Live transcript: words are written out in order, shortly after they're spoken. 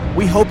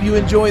We hope you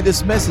enjoy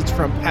this message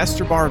from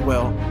Pastor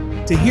Bardwell.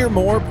 To hear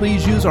more,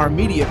 please use our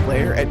media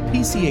player at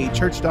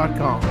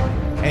pcachurch.com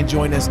and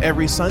join us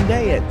every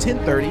Sunday at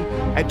 10:30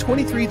 at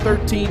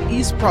 2313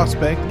 East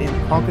Prospect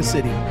in Ponca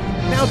City.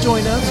 Now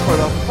join us for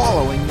the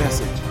following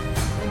message.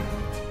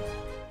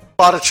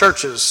 A lot of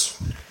churches.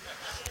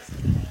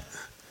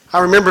 I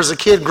remember as a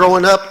kid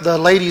growing up, the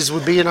ladies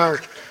would be in our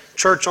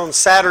church on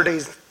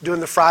Saturdays doing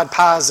the fried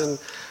pies, and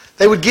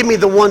they would give me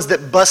the ones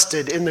that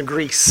busted in the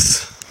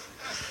grease.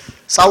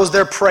 So I was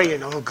there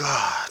praying, oh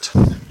God,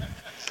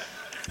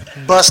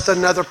 bust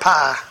another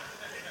pie.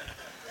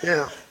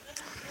 Yeah.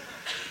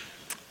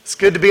 It's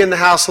good to be in the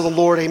house of the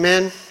Lord,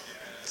 amen.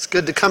 It's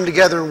good to come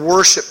together and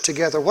worship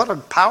together. What a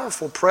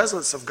powerful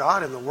presence of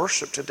God in the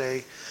worship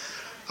today.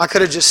 I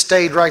could have just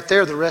stayed right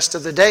there the rest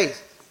of the day.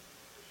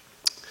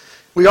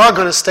 We are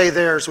going to stay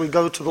there as we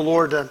go to the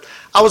Lord.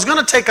 I was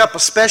going to take up a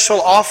special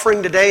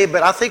offering today,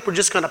 but I think we're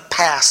just going to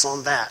pass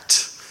on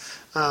that.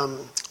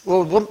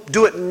 We'll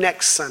do it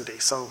next Sunday.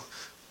 So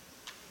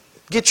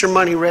get your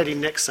money ready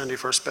next Sunday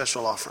for a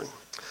special offering.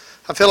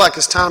 I feel like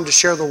it's time to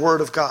share the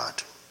Word of God.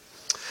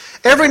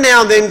 Every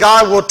now and then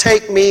God will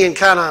take me and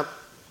has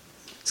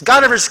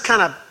God ever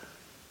kind of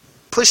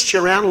pushed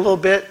you around a little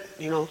bit,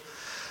 you know?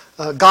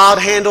 God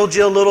handled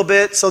you a little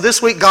bit. So this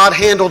week God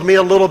handled me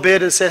a little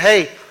bit and said,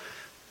 hey,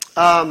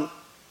 I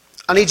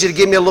need you to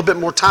give me a little bit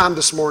more time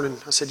this morning.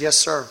 I said, yes,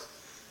 sir.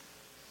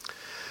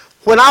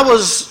 When I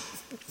was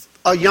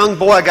a young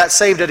boy, I got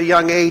saved at a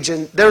young age,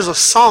 and there's a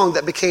song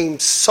that became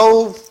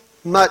so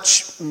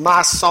much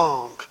my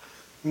song,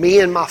 me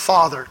and my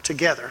father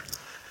together.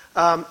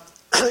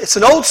 It's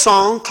an old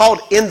song called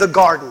In the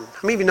Garden. How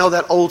many of you know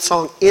that old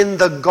song, In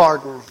the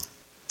Garden?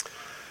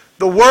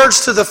 The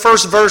words to the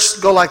first verse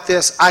go like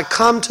this: I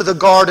come to the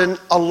garden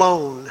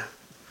alone,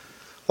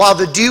 while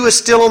the dew is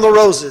still on the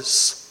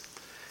roses,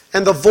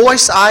 and the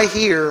voice I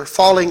hear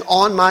falling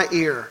on my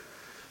ear,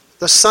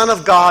 the Son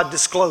of God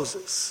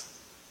discloses.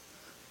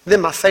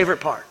 Then my favorite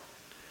part.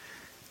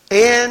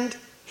 And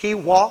he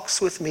walks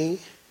with me,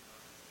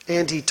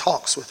 and he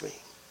talks with me.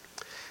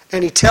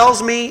 And he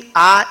tells me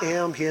I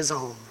am his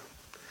own.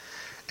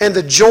 And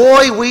the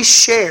joy we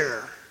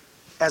share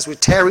as we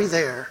tarry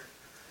there,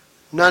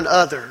 none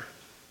other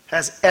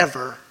has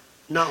ever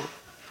known.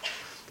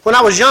 When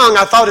I was young,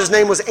 I thought his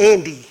name was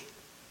Andy.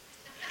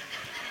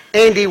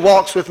 Andy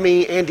walks with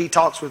me, Andy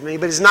talks with me,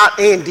 but it's not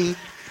Andy.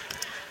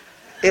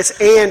 It's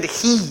and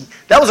he.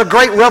 That was a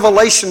great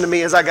revelation to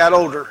me as I got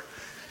older.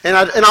 And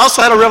I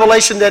also had a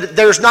revelation that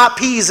there's not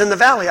peas in the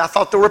valley. I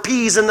thought there were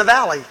peas in the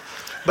valley,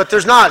 but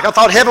there's not. I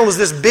thought heaven was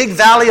this big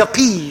valley of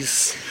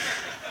peas.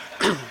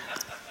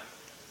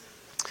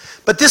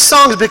 But this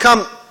song has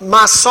become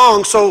my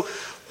song, so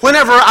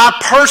whenever I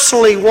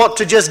personally want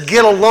to just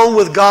get alone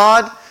with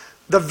God,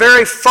 the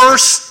very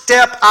first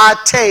step I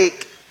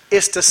take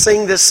is to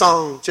sing this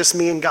song, just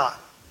me and God.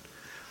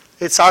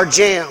 It's our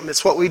jam.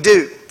 It's what we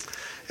do.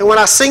 And when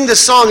I sing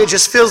this song, it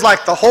just feels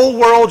like the whole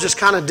world just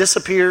kind of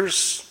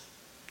disappears.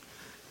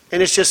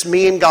 And it's just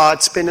me and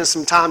God spending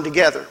some time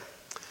together.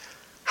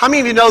 How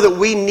many of you know that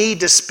we need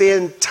to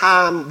spend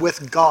time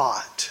with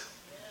God?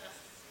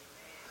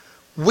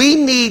 We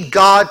need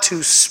God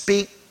to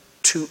speak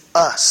to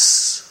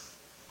us.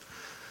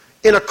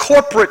 In a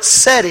corporate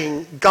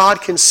setting,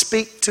 God can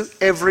speak to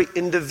every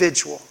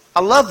individual. I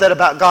love that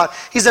about God.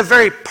 He's a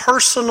very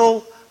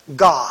personal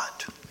God.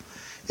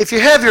 If you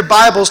have your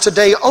Bibles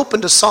today, open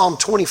to Psalm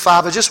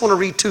 25. I just want to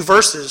read 2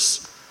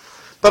 verses,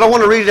 but I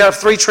want to read it out of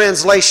 3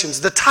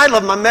 translations. The title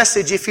of my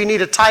message, if you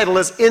need a title,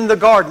 is In the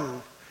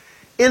Garden.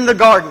 In the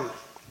Garden.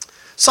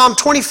 Psalm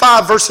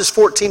 25 verses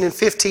 14 and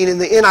 15 in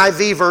the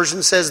NIV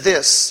version says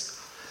this: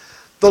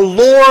 The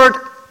Lord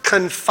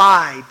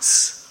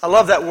confides. I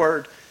love that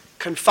word.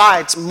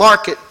 Confides,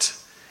 mark it,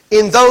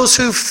 in those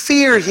who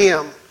fear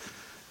him.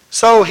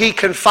 So he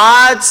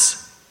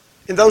confides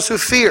in those who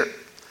fear.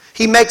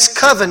 He makes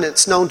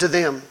covenants known to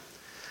them.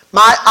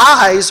 My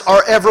eyes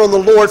are ever on the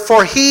Lord,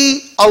 for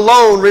he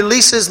alone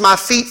releases my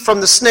feet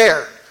from the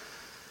snare.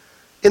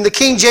 In the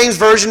King James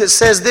Version it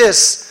says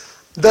this: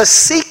 The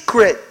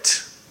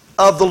secret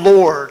of the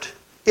Lord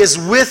is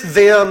with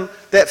them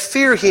that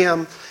fear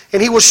him,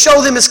 and he will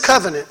show them his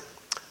covenant.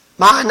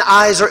 Mine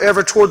eyes are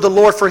ever toward the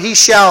Lord, for he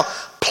shall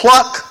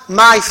pluck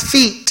my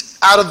feet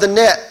out of the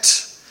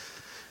net.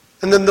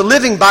 And then the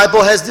Living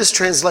Bible has this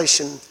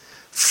translation: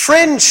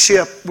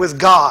 Friendship with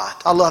God,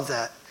 I love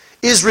that,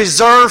 is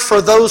reserved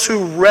for those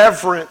who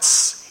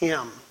reverence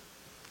him.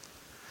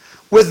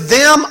 With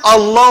them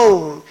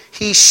alone,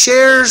 he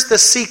shares the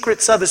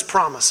secrets of his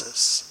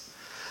promises.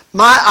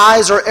 My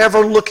eyes are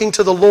ever looking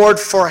to the Lord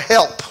for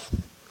help,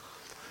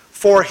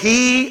 for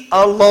he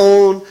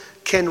alone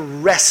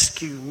can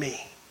rescue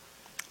me.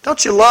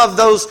 Don't you love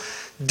those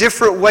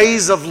different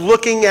ways of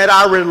looking at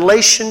our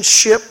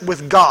relationship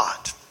with God?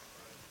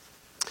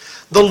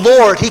 The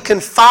Lord, he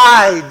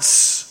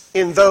confides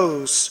in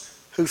those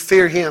who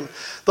fear him.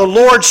 The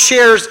Lord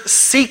shares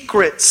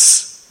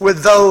secrets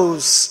with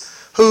those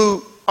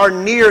who are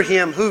near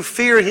him, who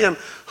fear him,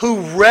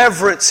 who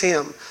reverence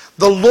him.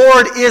 The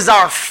Lord is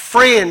our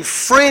friend.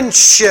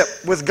 Friendship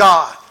with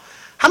God.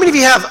 How many of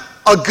you have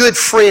a good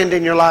friend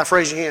in your life?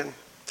 Raise your hand.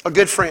 A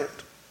good friend.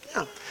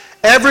 Yeah.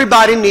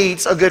 Everybody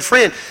needs a good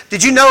friend.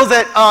 Did you know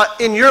that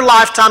in your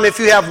lifetime, if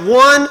you have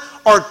one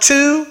or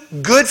two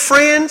good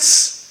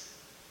friends,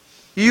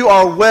 you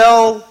are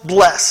well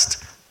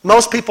blessed.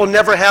 Most people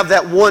never have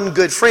that one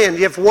good friend.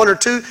 You have one or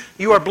two,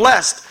 you are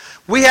blessed.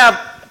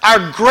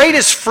 Our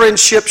greatest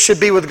friendship should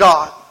be with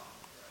God.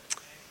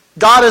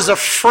 God is a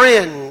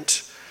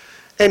friend,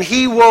 and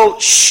He will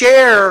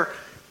share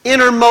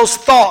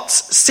innermost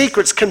thoughts,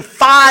 secrets,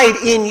 confide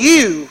in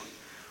you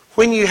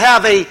when you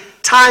have a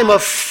time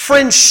of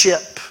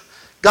friendship.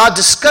 God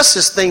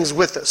discusses things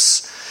with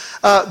us.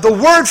 The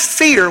word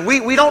fear,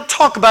 we don't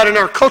talk about it in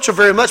our culture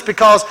very much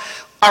because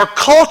our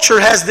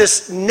culture has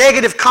this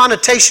negative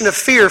connotation of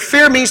fear.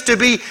 Fear means to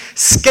be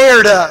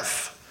scared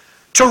of,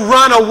 to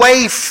run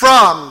away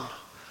from.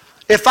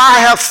 If I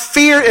have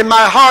fear in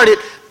my heart, it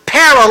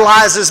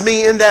paralyzes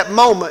me in that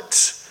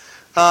moment.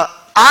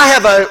 I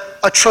have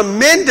a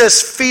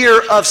tremendous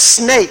fear of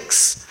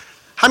snakes.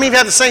 How many of you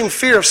have the same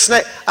fear of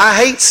snakes? I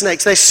hate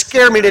snakes. They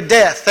scare me to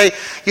death.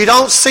 You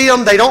don't see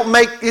them. They don't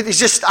make... It's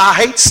just, I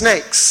hate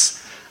snakes.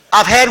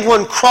 I've had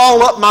one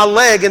crawl up my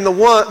leg in the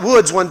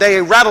woods one day,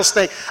 a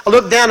rattlesnake. I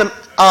looked down and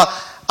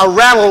a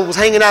rattle was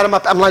hanging out of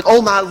my... I'm like,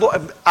 oh my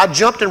Lord. I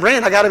jumped and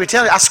ran. I got to be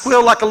telling you, I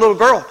squealed like a little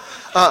girl.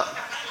 A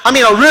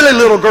really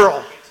little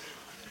girl.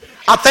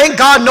 I thank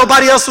God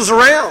nobody else was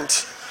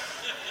around.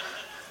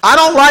 I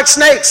don't like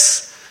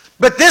snakes.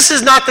 But this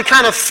is not the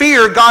kind of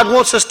fear God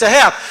wants us to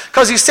have.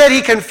 Because He said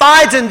He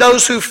confides in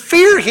those who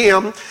fear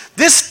Him.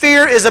 This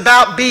fear is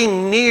about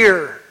being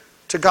near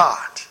to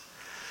God.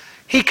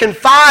 He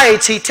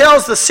confides, He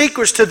tells the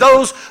secrets to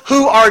those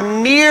who are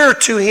near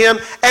to Him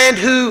and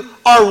who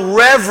are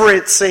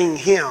reverencing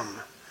Him.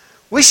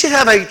 We should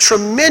have a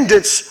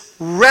tremendous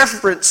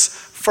reverence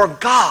for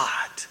God.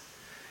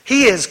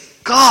 He is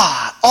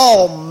God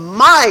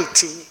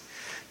Almighty,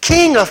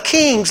 King of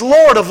kings,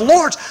 Lord of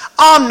lords,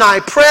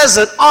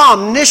 omnipresent,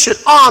 omniscient,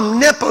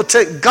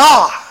 omnipotent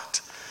God.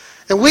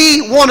 And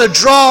we want to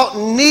draw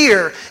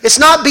near. It's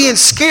not being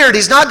scared.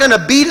 He's not going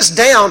to beat us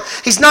down.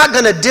 He's not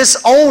going to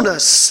disown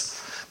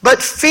us.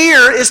 But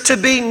fear is to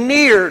be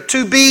near,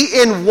 to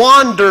be in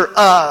wonder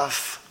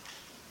of.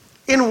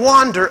 In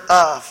wonder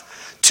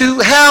of. To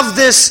have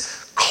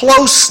this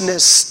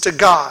closeness to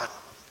God.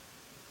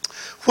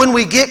 When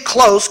we get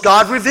close,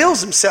 God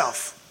reveals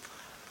Himself.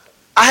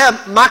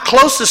 My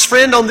closest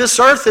friend on this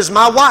earth is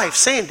my wife,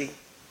 Sandy.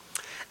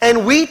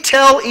 And we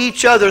tell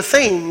each other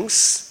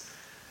things.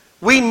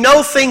 We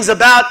know things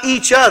about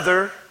each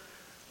other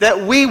that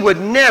we would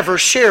never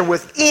share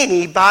with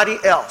anybody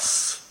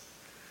else.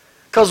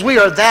 Because we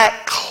are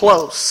that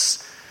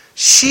close.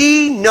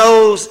 She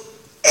knows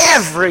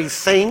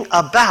everything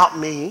about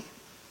me,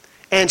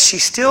 and she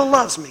still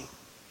loves me.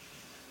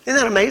 Isn't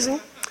that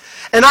amazing?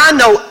 And I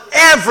know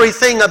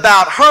everything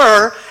about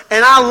her,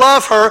 and I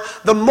love her.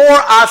 The more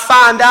I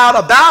find out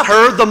about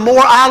her, the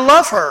more I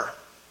love her.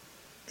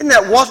 Isn't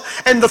that what?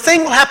 And the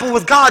thing will happen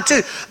with God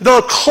too.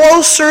 The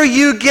closer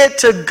you get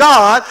to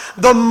God,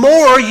 the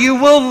more you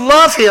will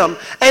love Him,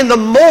 and the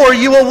more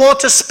you will want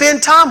to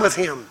spend time with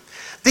Him.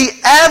 The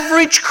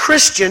average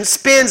Christian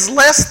spends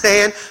less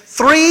than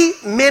 3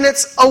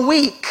 minutes a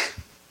week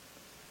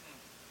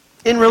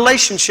in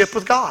relationship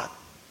with God.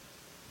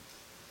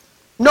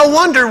 No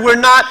wonder we're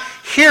not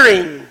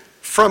hearing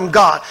from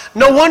God.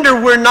 No wonder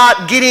we're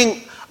not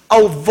getting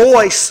a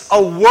voice,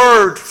 a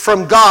word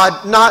from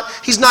God.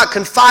 He's not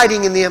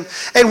confiding in them.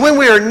 And when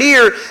we are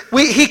near,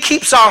 He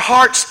keeps our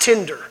hearts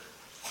tender.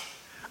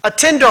 A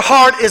tender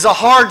heart is a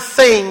hard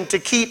thing to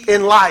keep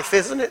in life,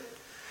 isn't it?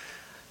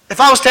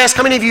 If I was to ask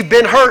how many of you have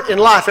been hurt in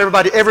life,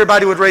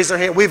 everybody would raise their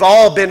hand. We've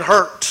all been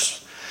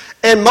hurt.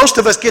 And most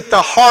of us get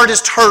the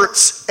hardest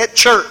hurts at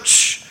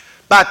church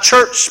by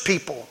church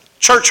people.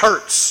 Church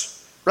hurts.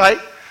 Right?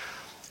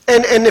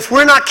 And if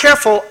we're not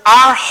careful,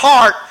 our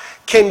heart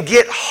can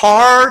get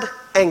hard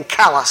and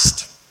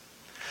calloused.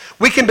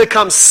 We can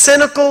become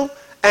cynical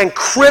and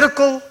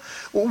critical.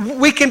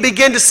 We can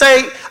begin to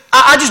say,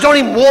 I just don't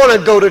even want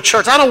to go to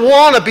church. I don't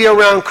want to be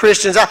around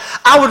Christians.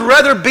 I would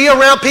rather be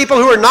around people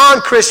who are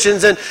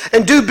non-Christians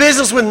and do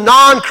business with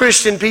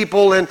non-Christian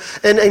people. And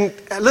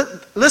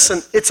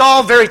listen, it's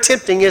all very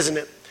tempting, isn't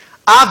it?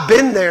 I've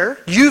been there.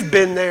 You've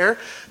been there.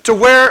 To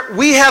where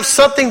we have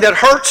something that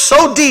hurts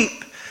so deep,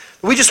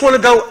 we just want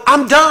to go,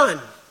 I'm done.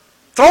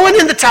 Throw it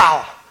in the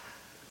towel.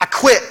 I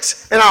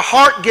quit. And our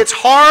heart gets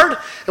hard.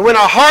 And when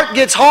our heart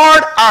gets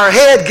hard, our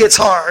head gets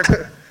hard.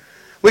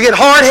 We get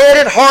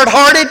hard-headed,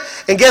 hard-hearted.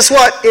 And guess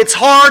what? It's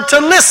hard to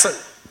listen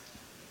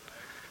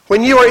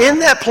when you are in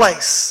that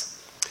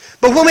place.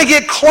 But when we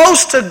get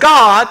close to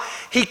God,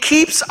 He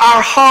keeps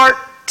our heart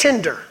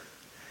tender.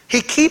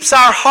 He keeps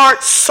our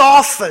heart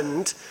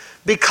softened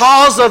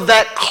because of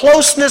that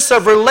closeness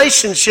of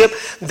relationship,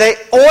 the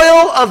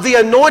oil of the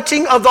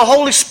anointing of the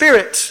Holy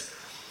Spirit.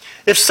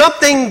 If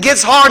something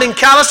gets hard and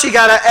callous, you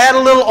got to add a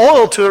little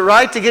oil to it,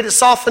 right, to get it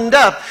softened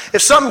up.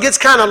 If something gets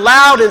kind of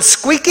loud and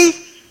squeaky,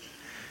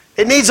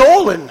 It needs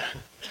oiling.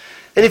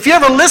 And if you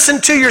ever listen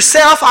to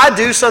yourself, I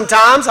do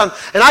sometimes, and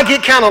I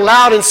get kind of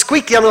loud and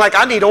squeaky. I'm like,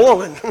 I need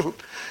oiling.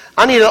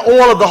 I need the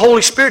oil of the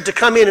Holy Spirit to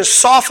come in and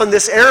soften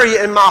this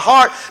area in my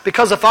heart,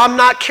 because if I'm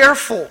not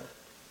careful,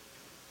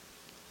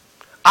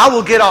 I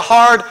will get a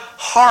hard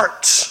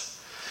heart.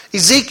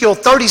 Ezekiel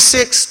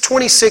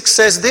 36:26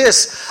 says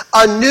this,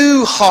 a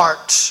new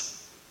heart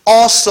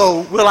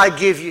also will I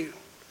give you.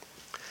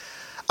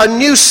 A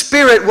new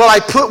spirit will I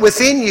put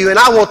within you, and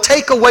I will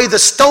take away the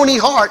stony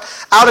heart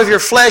out of your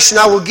flesh, and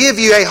I will give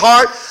you a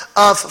heart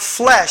of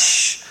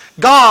flesh.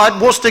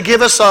 God wants to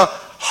give us a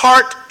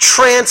heart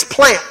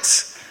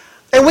transplant.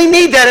 And we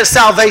need that at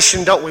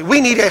salvation, don't we?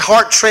 We need a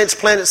heart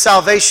transplant at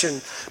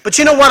salvation. But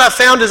you know what I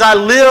found as I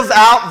live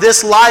out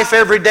this life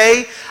every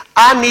day?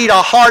 I need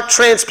a heart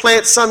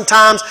transplant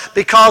sometimes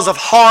because of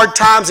hard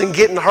times and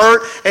getting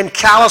hurt and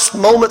callous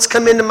moments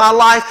come into my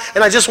life,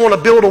 and I just want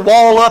to build a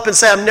wall up and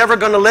say I'm never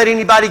going to let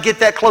anybody get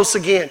that close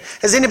again.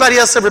 Has anybody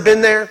else ever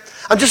been there?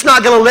 I'm just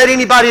not going to let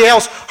anybody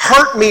else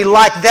hurt me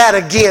like that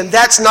again.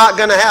 That's not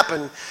going to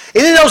happen.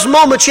 And in those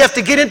moments you have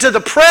to get into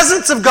the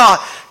presence of God,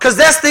 because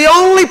that's the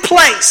only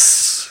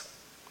place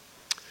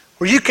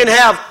where you can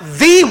have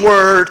the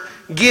Word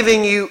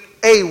giving you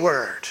a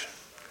word.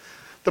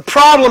 The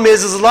problem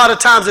is a lot of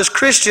times as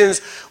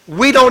Christians,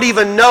 we don't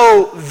even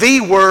know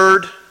the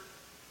word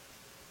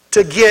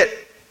to get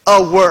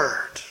a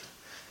word.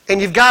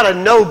 And you've got to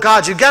know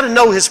God. You've got to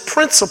know His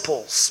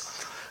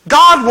principles.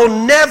 God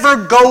will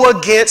never go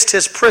against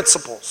His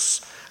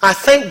principles. I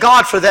thank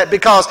God for that,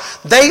 because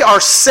they are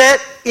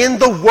set in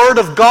the Word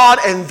of God,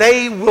 and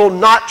they will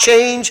not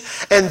change,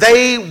 and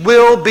they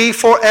will be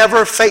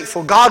forever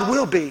faithful. God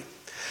will be.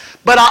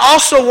 But I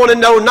also want to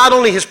know not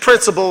only His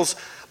principles,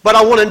 but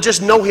I want to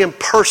just know Him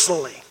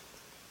personally.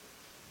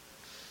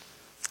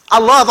 I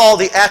love all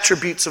the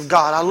attributes of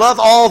God. I love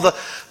all the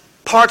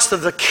parts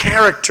of the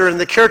character and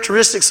the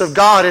characteristics of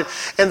God.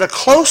 And the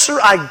closer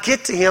I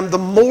get to Him, the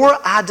more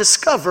I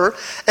discover,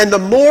 and the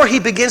more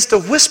He begins to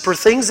whisper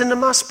things into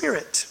my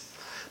spirit.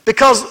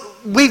 Because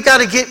we've got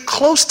to get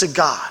close to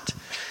God.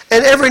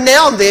 And every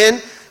now and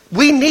then,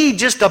 we need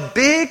just a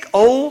big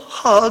old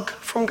hug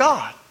from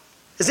God.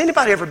 Has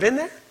anybody ever been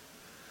there?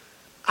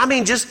 I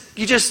mean,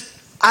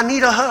 I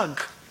need a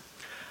hug.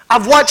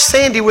 I've watched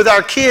Sandy with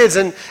our kids,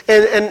 and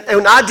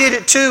I did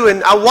it too,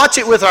 and I watch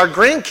it with our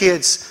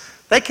grandkids.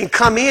 They can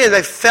come in,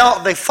 they've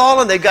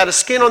fallen, they've got a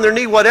skin on their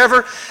knee,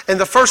 whatever, and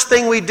the first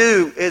thing we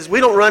do is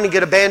we don't run and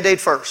get a Band-Aid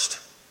first.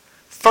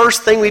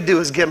 First thing we do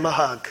is give them a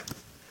hug.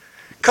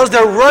 Because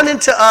they're running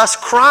to us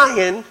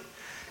crying,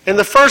 and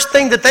the first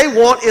thing that they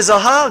want is a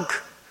hug.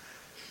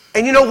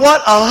 And you know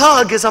what? A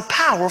hug is a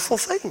powerful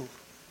thing.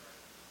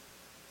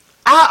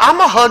 I'm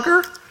a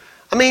hugger.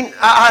 I mean,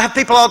 I have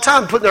people all the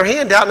time putting their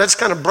hand out and I just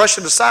kind of brush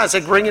it aside and say,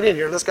 bring it in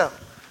here, let's go.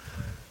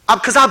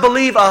 Because I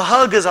believe a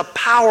hug is a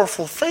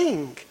powerful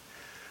thing.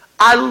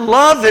 I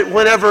love it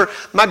whenever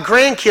my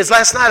grandkids,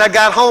 last night I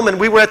got home and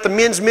we were at the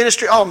men's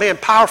ministry. Oh man,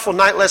 powerful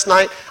night last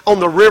night on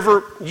the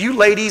river. You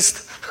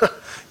ladies,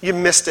 you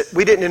missed it.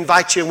 We didn't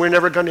invite you, and we're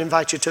never going to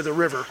invite you to the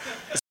river.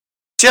 It's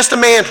just a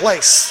man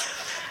place.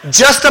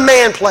 Just a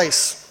man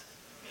place.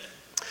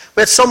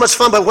 We had so much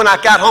fun, but when I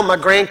got home, my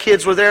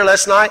grandkids were there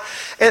last night.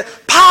 And,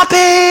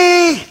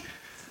 Poppy!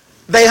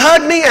 They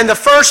hugged me, and the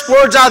first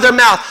words out of their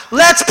mouth,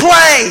 let's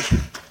play!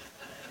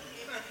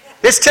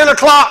 It's 10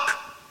 o'clock.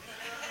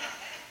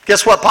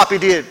 Guess what Poppy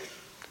did?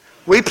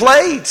 We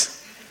played.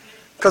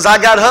 Because I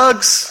got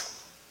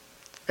hugs.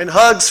 And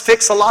hugs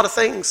fix a lot of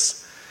things.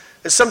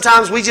 And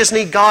sometimes we just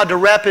need God to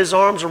wrap His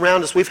arms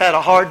around us. We've had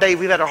a hard day.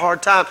 We've had a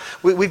hard time.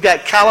 We've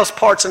got callous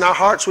parts in our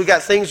hearts. We've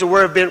got things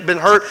where we've been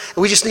hurt.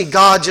 And we just need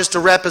God just to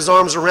wrap His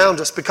arms around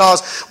us,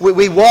 because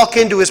we walk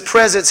into His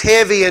presence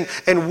heavy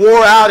and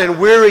wore out and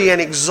weary and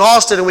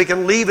exhausted, and we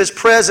can leave His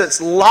presence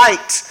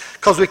light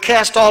because we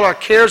cast all our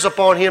cares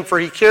upon Him, for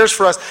He cares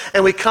for us.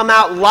 And we come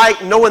out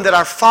light knowing that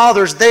our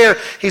Father's there.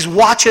 He's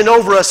watching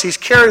over us. He's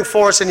caring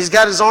for us, and He's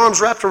got His arms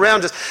wrapped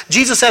around us.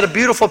 Jesus had a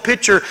beautiful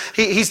picture.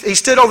 He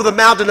stood over the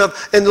mountain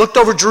and looked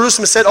over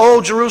Jerusalem and said,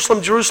 oh,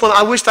 Jerusalem, Jerusalem,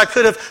 I wished I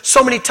could have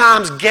so many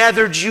times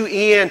gathered you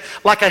in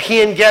like a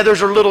hen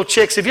gathers her little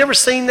chicks. Have you ever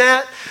seen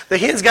that? The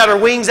hen's got her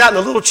wings out and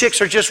the little chicks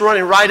are just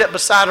running right up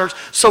beside her,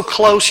 so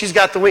close she's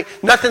got the wing.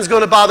 Nothing's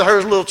going to bother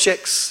her little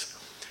chicks.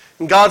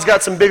 And God's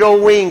got some big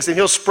old wings, and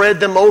He'll spread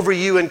them over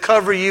you and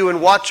cover you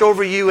and watch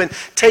over you and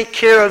take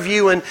care of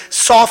you and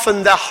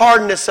soften the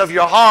hardness of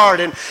your heart.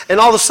 And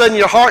all of a sudden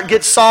your heart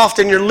gets soft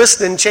and your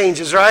listening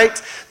changes,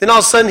 right? Then all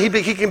of a sudden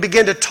He can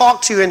begin to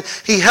talk to you, and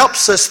He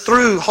helps us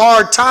through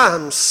hard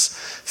times.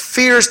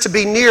 Fears to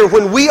be near.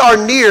 When we are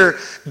near,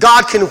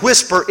 God can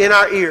whisper in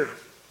our ear.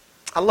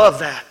 I love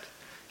that.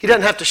 He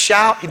doesn't have to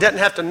shout. He doesn't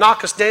have to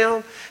knock us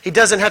down. He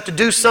doesn't have to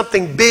do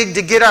something big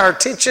to get our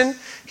attention.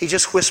 He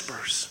just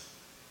whispers.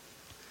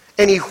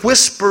 And He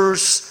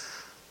whispers,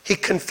 He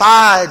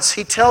confides,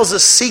 He tells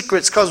us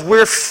secrets because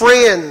we're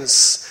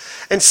friends.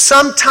 And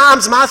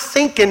sometimes my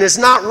thinking is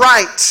not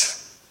right.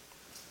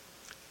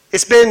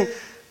 It's been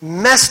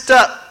messed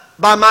up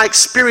by my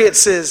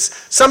experiences.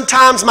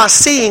 Sometimes my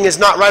seeing is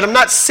not right. I'm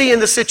not seeing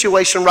the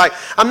situation right.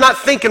 I'm not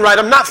thinking right.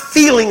 I'm not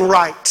feeling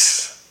right.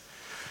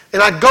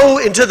 And I go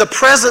into the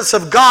presence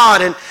of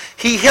God and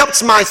He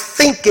helps my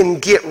thinking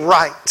get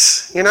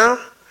right, you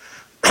know?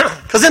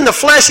 Because in the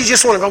flesh you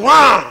just want to go,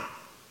 wow,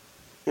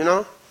 you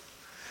know?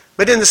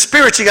 But in the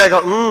spirit you got to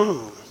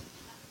go,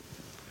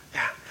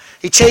 Yeah.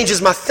 He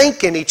changes my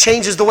thinking. He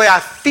changes the way I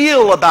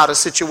feel about a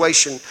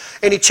situation.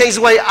 And He changes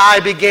the way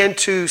I begin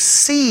to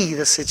see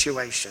the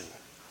situation.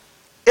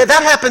 Yeah,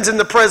 that happens in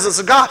the presence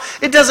of God.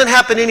 It doesn't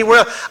happen anywhere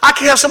else. I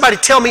can have somebody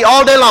tell me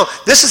all day long,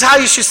 this is how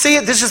you should see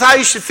it, this is how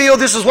you should feel,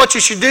 this is what you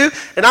should do,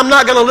 and I'm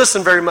not going to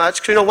listen very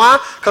much. You know why?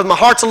 Because my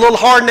heart's a little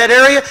hard in that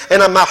area,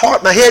 and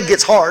my head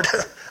gets hard.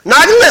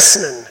 Not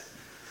listening.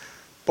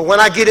 But when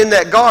I get in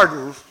that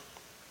garden,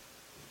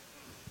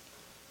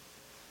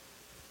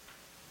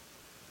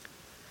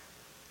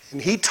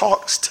 and He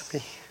talks to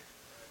me,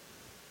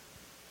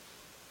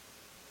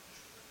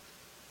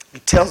 He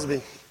tells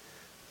me,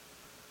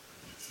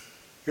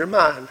 you're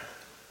mine.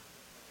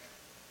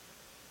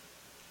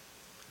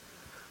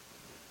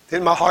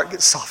 Then my heart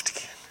gets soft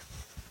again.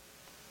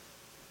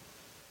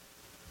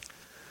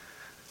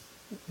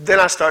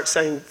 Then I start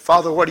saying,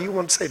 Father, what do you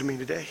want to say to me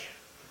today?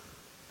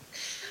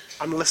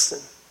 I'm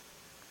listening.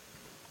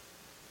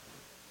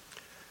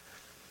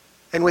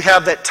 And we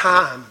have that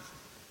time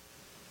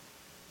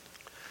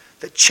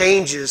that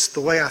changes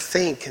the way I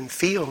think and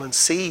feel and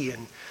see.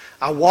 And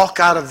I walk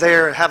out of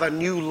there and have a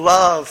new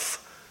love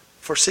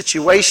for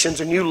situations,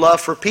 a new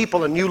love for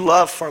people, a new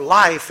love for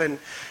life. And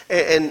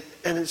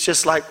it's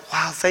just like,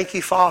 wow, thank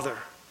you, Father.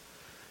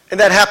 And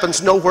that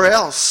happens nowhere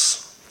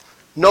else.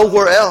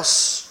 Nowhere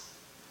else.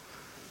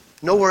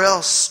 Nowhere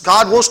else.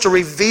 God wants to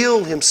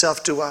reveal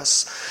Himself to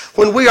us.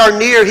 When we are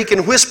near, He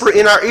can whisper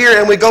in our ear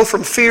and we go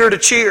from fear to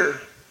cheer.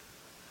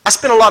 I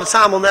spent a lot of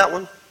time on that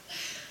one.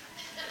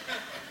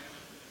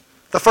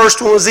 The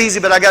first one was easy,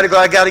 but I got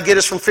to get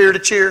us from fear to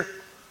cheer.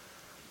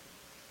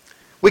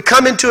 We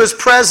come into His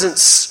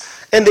presence,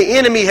 and the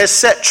enemy has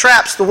set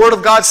traps. The Word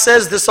of God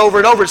says this over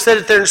and over. It said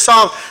it there in the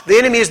song. The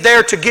enemy is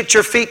there to get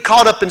your feet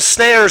caught up in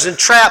snares and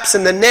traps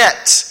in the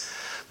net.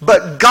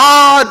 But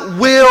God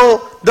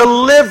will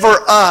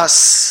deliver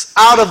us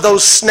out of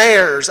those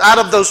snares, out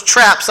of those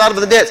traps, out of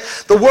the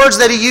nets. The words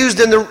that He used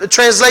in the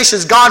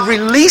translations, God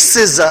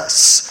releases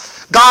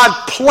us.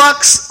 God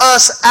plucks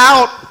us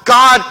out.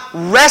 God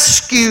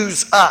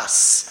rescues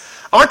us.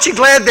 Aren't you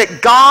glad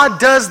that God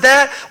does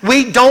that?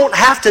 We don't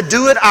have to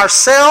do it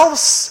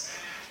ourselves.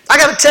 I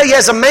got to tell you,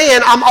 as a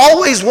man, I'm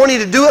always wanting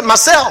to do it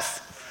myself.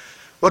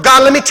 Well,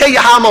 God, let me tell you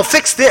how I'm going to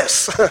fix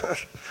this.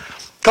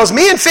 Because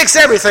men fix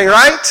everything,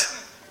 right?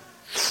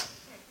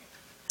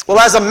 Well,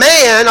 as a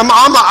man,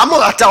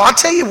 I'll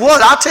tell you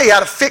what, I'll tell you how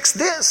to fix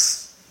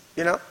this,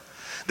 you know.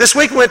 This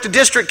week we went to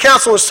district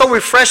council. It was so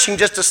refreshing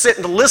just to sit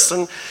and to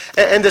listen.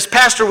 And this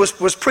pastor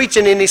was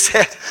preaching, and he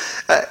said,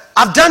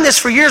 I've done this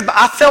for years, but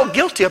I felt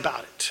guilty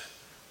about it.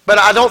 But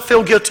I don't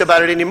feel guilty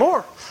about it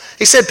anymore.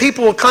 He said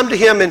people will come to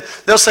him and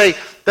they'll say,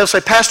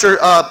 Pastor,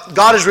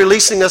 God is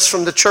releasing us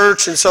from the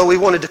church, and so we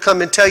wanted to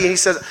come and tell you. He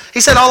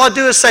said, all I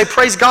do is say,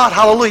 praise God,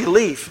 hallelujah,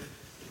 leave.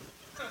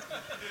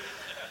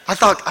 I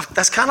thought,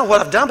 that's kind of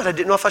what I've done, but I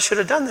didn't know if I should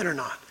have done that or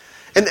not.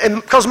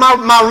 And because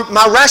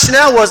my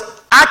rationale was,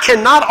 I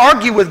cannot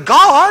argue with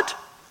God.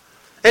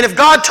 And if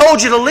God told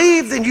you to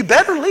leave, then you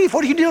better leave.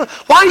 What are you doing?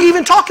 Why are you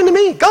even talking to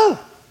me? Go.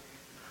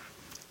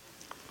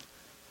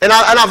 And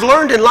I've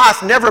learned in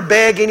life, never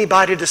beg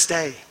anybody to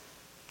stay.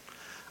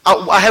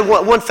 I had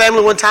one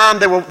family one time,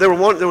 they were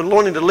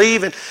wanting to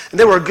leave, and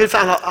they were a good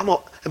family.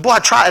 And boy, I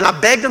tried, and I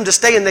begged them to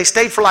stay, and they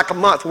stayed for like a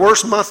month.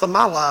 Worst month of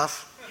my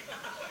life.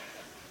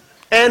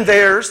 And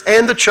theirs,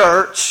 and the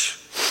church.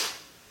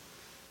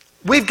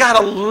 We've got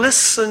to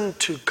listen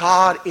to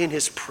God in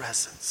His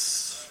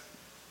presence.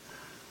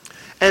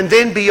 And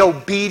then be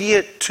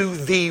obedient to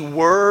the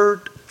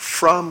Word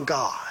from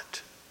God.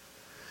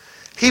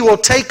 He will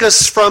take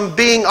us from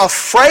being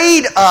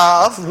afraid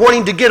of,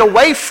 wanting to get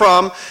away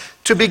from,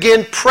 to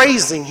begin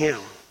praising Him.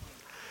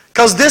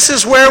 Because this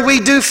is where we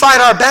do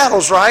fight our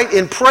battles, right?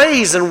 In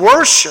praise and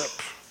worship.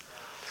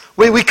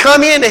 We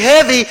come in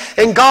heavy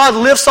and God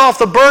lifts off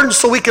the burden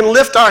so we can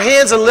lift our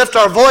hands and lift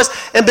our voice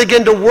and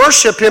begin to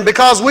worship Him,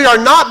 because we are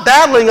not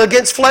battling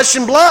against flesh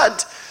and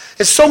blood.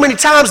 And so many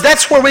times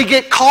that's where we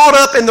get caught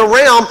up in the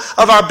realm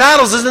of our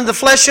battles, is in the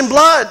flesh and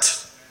blood.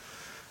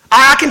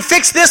 I can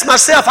fix this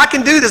myself. I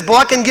can do this. Boy,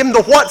 I can give them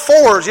the what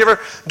fors. You ever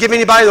give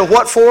anybody the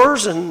what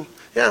fors? And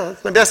yeah,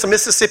 maybe that's a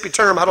Mississippi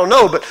term. I don't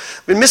know. But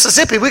in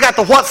Mississippi, we got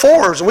the what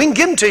fors, and we can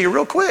give them to you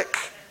real quick.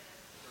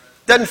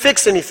 Doesn't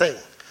fix anything.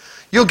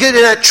 You'll get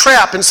in that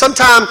trap, and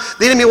sometimes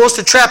the enemy wants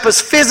to trap us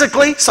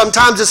physically,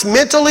 sometimes it's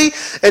mentally,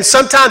 and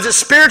sometimes it's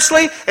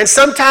spiritually, and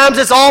sometimes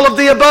it's all of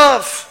the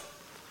above.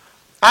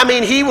 I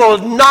mean, he will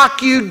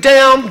knock you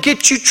down,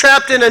 get you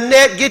trapped in a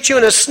net, get you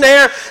in a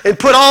snare, and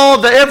put all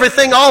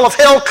of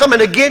hell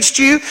coming against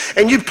you,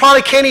 and you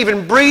probably can't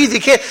even breathe. You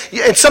can't,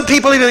 and some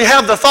people even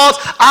have the thoughts,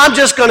 I'm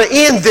just going to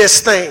end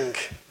this thing.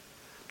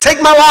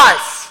 Take my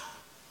life.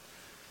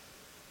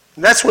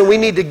 And that's when we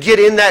need to get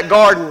in that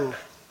garden.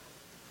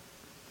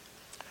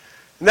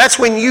 And that's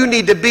when you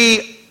need to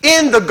be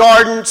in the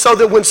garden so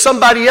that when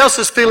somebody else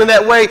is feeling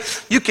that way,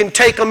 you can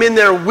take them in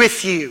there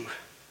with you.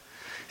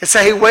 And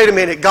say, hey, wait a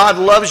minute, God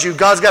loves you.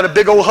 God's got a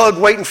big old hug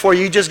waiting for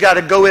you. You just got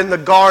to go in the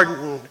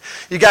garden.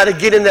 You got to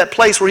get in that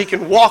place where He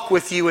can walk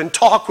with you and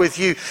talk with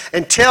you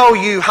and tell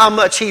you how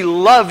much He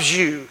loves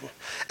you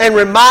and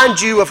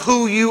remind you of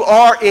who you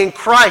are in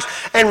Christ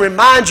and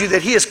remind you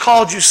that He has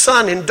called you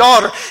son and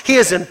daughter. He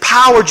has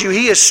empowered you.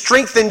 He has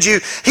strengthened you.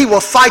 He will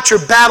fight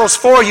your battles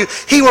for you.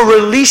 He will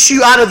release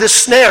you out of this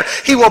snare.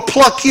 He will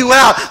pluck you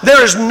out.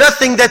 There is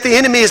nothing that the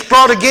enemy has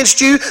brought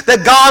against you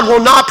that God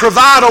will not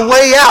provide a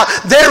way out.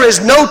 There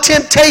is no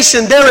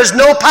temptation. There is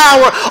no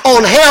power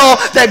on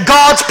hell that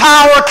God's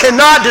power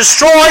cannot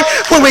destroy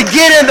when we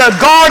get in the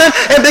garden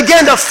and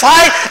begin to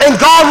fight, and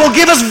God will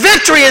give us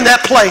victory in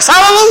that place.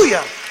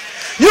 Hallelujah.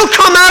 You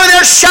come out of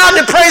there shouting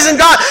and praising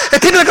God,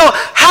 and people go,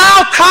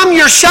 how come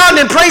you're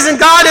shouting and praising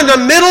God in the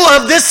middle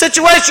of this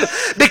situation?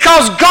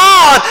 Because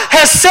God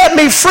has set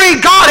me free.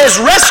 God has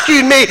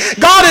rescued me.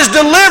 God is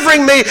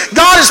delivering me.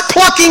 God is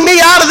plucking me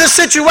out of this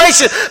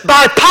situation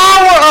by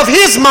power of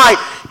His might.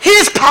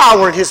 His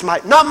power and His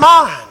might, not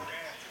mine.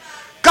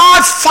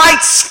 God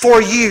fights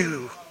for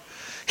you.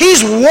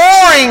 He's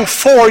warring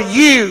for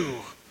you.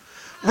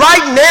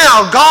 Right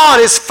now, God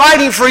is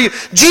fighting for you.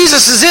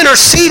 Jesus is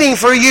interceding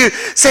for you,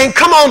 saying,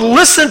 come on,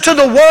 listen to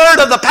the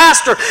word of the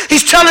pastor.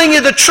 He's telling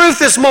you the truth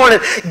this morning.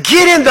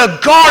 Get in the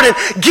garden.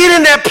 Get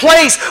in that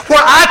place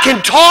where I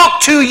can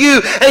talk to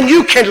you and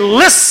you can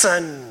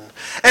listen.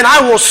 And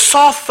I will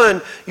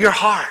soften your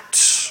heart.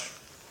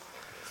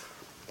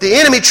 The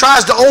enemy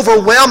tries to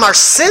overwhelm our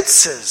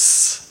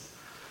senses.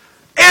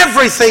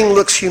 Everything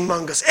looks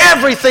humongous.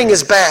 Everything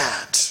is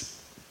bad.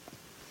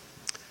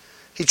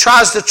 He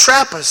tries to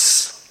trap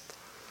us.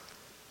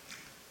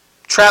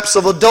 Traps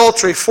of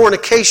adultery,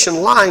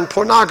 fornication, lying,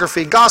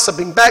 pornography,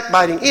 gossiping,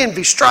 backbiting,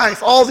 envy,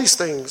 strife, all these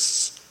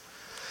things.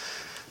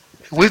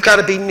 We've got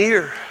to be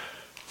near.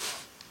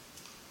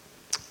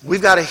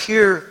 We've got to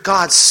hear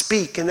God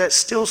speak in that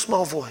still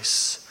small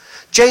voice.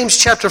 James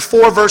chapter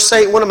 4 verse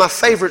 8, one of my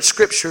favorite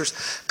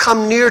scriptures.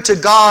 Come near to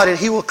God and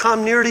He will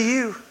come near to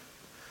you.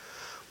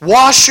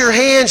 Wash your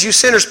hands, you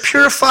sinners.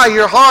 Purify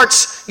your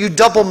hearts, you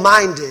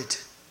double-minded.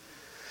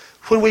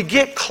 When we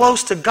get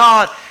close to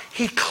God,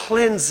 He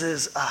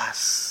cleanses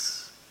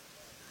us.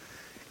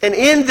 And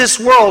in this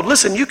world,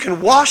 listen, you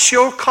can wash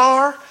your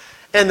car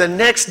and the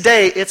next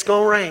day it's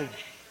going to rain.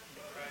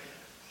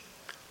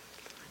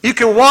 You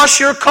can wash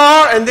your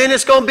car and then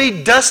it's going to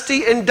be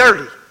dusty and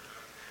dirty.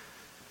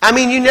 I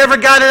mean, you never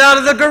got it out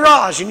of the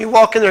garage and you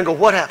walk in there and go,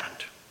 what happened?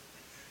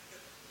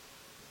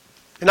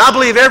 And I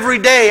believe every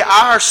day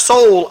our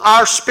soul,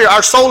 our spirit,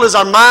 our soul is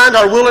our mind,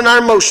 our will, and our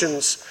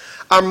emotions.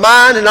 Our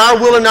mind and our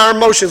will and our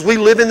emotions. We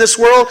live in this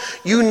world.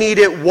 You need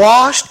it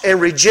washed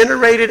and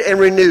regenerated and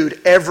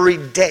renewed every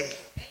day.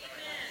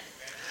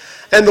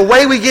 And the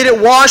way we get it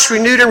washed,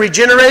 renewed, and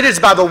regenerated is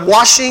by the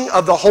washing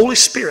of the Holy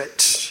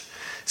Spirit.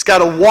 It's got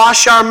to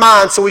wash our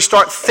minds so we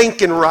start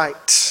thinking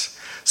right.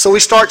 So we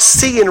start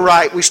seeing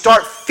right. We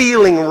start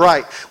feeling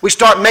right. We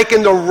start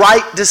making the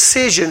right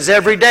decisions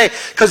every day.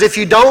 Because if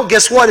you don't,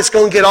 guess what? It's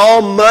going to get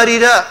all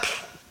muddied up.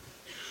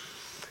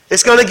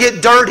 It's going to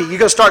get dirty. You're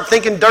going to start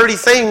thinking dirty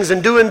things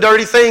and doing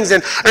dirty things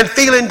and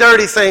feeling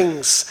dirty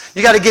things.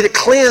 You got to get it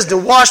cleansed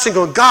and washed and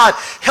go, God,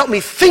 help me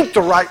think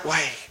the right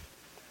way.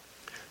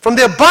 From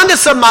the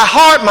abundance of my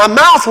heart, my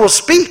mouth will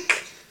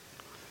speak.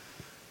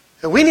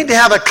 And we need to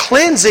have a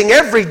cleansing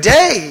every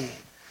day.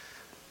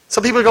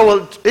 Some people go,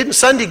 well, isn't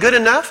Sunday good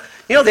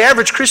enough? You know, the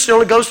average Christian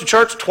only goes to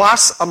church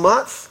twice a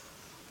month.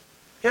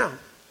 Yeah,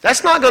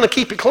 that's not going to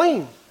keep it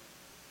clean.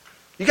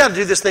 You got to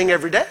do this thing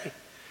every day.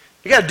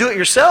 You got to do it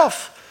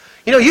yourself.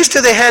 You know, used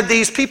to they had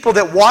these people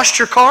that washed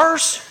your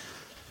cars.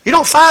 You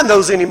don't find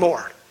those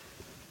anymore.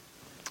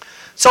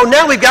 So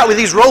now we've got with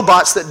these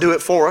robots that do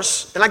it for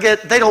us, and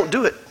they don't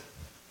do it.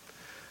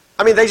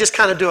 I mean, they just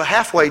kind of do a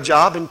halfway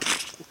job, and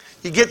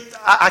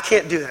I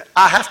can't do that.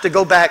 I have to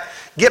go back,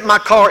 get my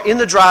car in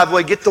the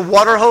driveway, get the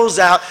water hose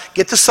out,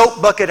 get the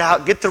soap bucket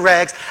out, get the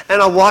rags, and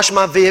I wash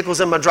my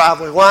vehicles in my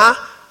driveway. Why?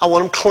 I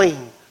want them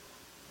clean.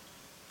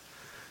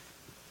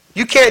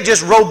 You can't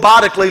just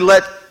robotically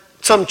let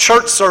some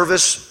church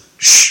service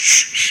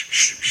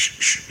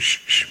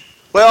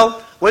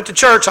well, went to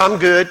church, I'm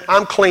good,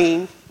 I'm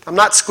clean, I'm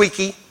not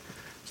squeaky.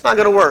 It's not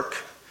going to work.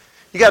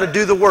 You got to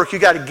do the work. You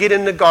got to get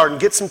in the garden,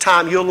 get some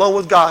time, you alone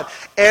with God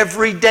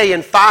every day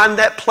and find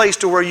that place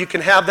to where you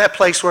can have that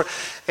place where,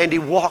 and He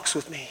walks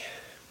with me,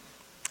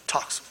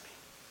 talks with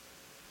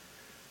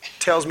me,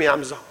 tells me I'm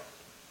His own.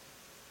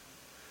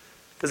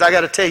 Because I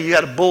got to tell you, you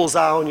got a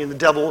bullseye on you and the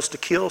devil wants to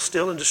kill,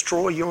 steal, and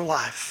destroy your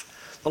life.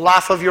 The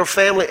life of your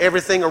family,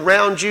 everything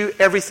around you,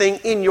 everything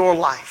in your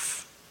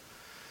life.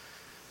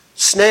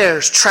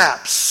 Snares,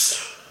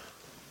 traps.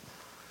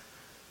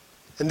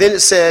 And then it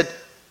said,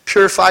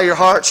 purify your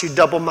hearts, you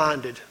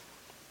double-minded.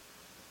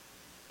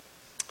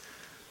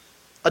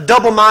 A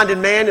double-minded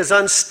man is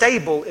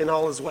unstable in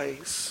all his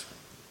ways.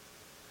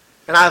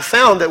 And I have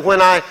found that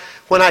when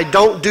when I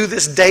don't do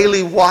this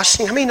daily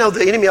washing? How many know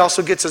the enemy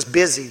also gets us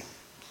busy?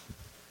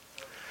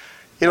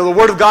 You know, the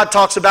Word of God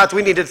talks about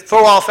we need to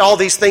throw off all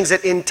these things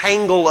that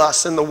entangle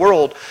us in the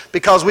world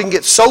because we can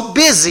get so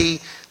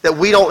busy that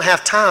we don't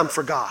have time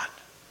for God.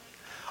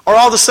 Or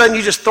all of a sudden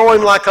you just throw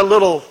Him like a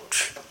little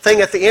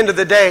thing at the end of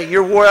the day.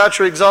 You're wore out,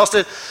 you're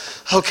exhausted.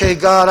 Okay,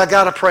 God, I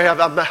got to pray. I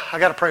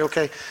got to pray,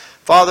 okay.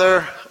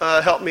 Father,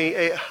 help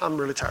me. I'm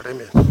really tired.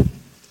 Amen.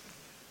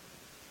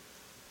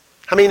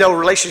 How many know a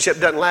relationship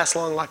doesn't last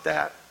long like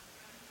that?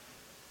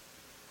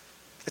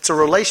 It's a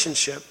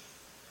relationship.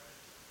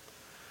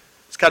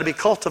 It's got to be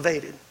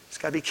cultivated. It's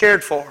got to be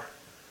cared for.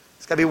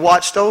 It's got to be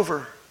watched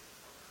over.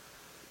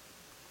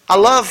 I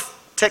love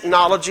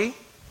technology.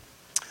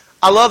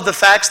 I love the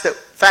fact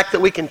that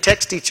we can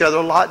text each other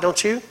a lot,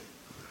 don't you?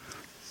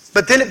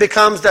 But then it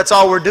becomes that's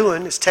all we're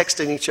doing is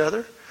texting each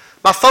other.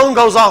 My phone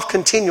goes off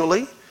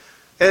continually.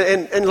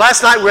 And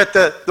last night we're at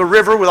the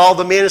river with all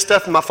the men and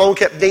stuff, and my phone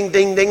kept ding,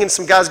 ding, ding, and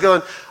some guys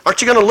going,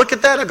 aren't you going to look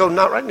at that? I go,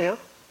 not right now.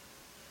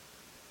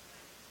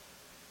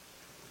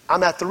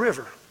 I'm at the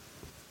river.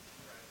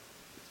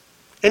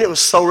 And it was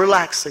so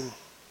relaxing.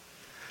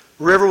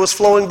 River was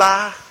flowing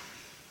by.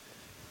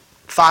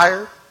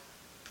 Fire.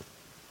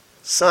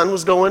 Sun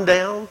was going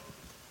down.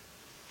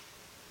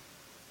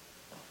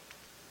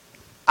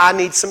 I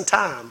need some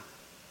time.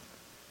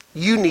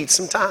 You need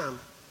some time.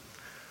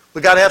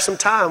 We got to have some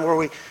time where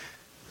we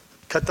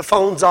cut the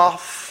phones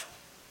off,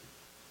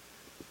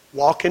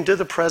 walk into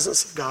the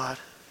presence of God,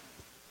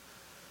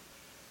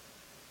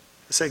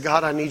 and say,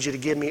 God, I need you to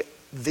give me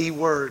the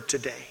word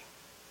today.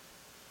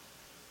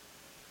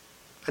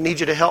 I need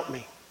you to help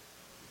me.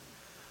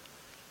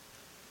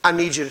 I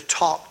need you to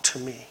talk to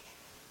me.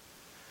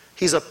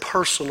 He's a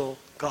personal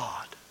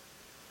God,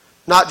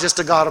 not just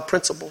a God of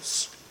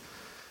principles.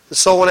 And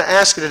so I want to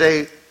ask you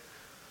today,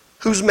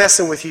 who's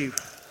messing with you?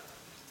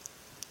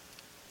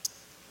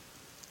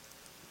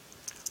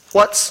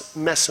 What's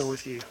messing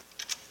with you?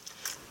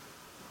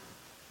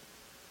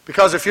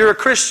 Because if you're a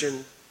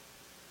Christian,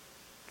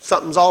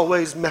 something's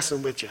always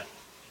messing with you.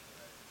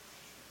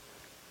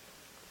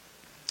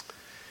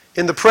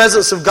 In the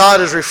presence of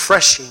God is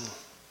refreshing.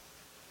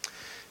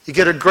 You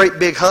get a great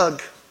big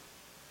hug.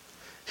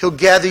 He'll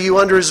gather you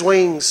under His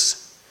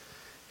wings.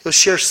 He'll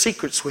share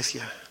secrets with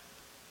you.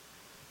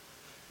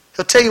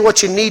 He'll tell you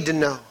what you need to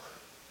know.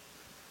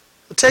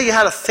 He'll tell you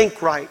how to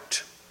think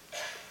right,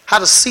 how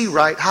to see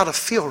right, how to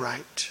feel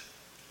right.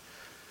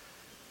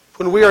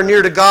 When we are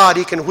near to God,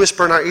 He can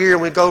whisper in our ear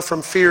and we go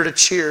from fear to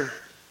cheer.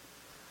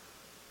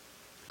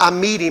 I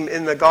meet Him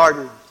in the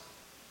garden.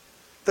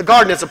 The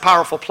garden is a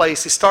powerful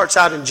place. He starts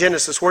out in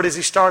Genesis. Where does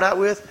He start out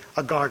with?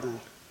 A garden.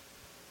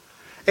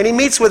 And He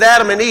meets with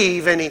Adam and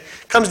Eve, and He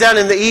comes down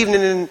in the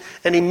evening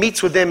and He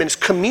meets with them in His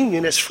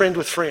communion as friend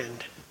with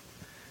friend.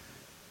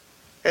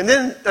 And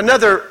then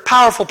another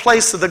powerful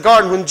place of the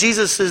garden when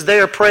Jesus is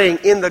there praying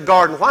in the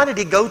garden. Why did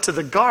He go to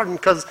the garden?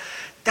 Because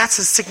that's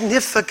a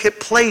significant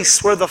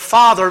place where the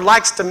Father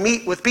likes to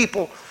meet with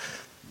people.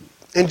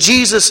 And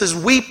Jesus is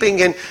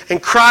weeping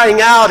and crying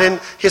out, and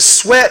His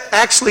sweat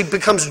actually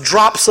becomes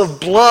drops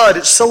of blood.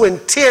 It's so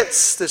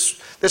intense,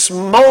 this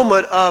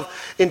moment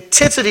of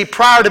intensity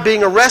prior to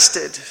being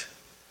arrested.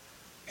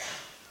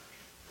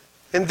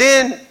 And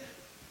then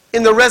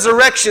in the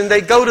resurrection,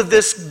 they go to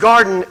this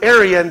garden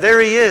area, and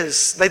there He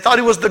is. They thought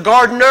He was the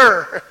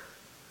gardener.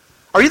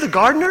 Are you the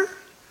gardener?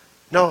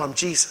 No, I'm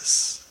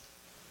Jesus.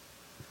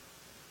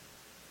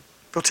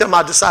 Go tell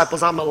my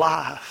disciples I'm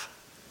alive.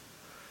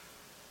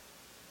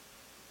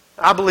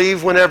 I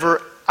believe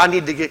whenever I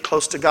need to get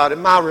close to God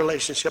in my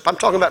relationship, I'm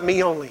talking about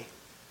me only.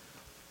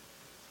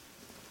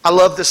 I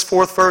love this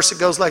fourth verse. It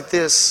goes like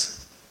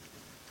this.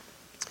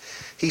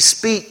 He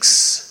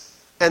speaks,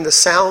 and the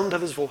sound of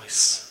His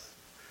voice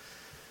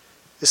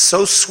is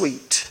so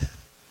sweet.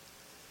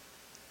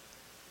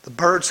 The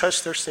birds hush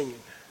their singing.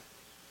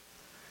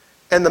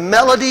 And the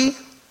melody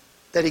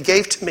that He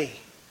gave to me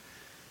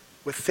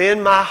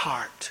within my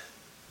heart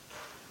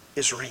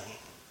is ringing.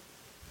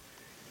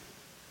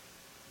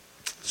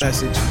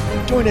 Message.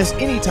 Join us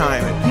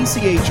anytime at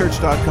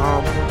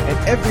pcachurch.com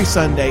and every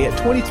Sunday at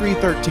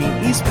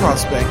 2313 East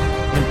Prospect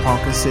in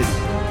Ponca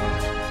City.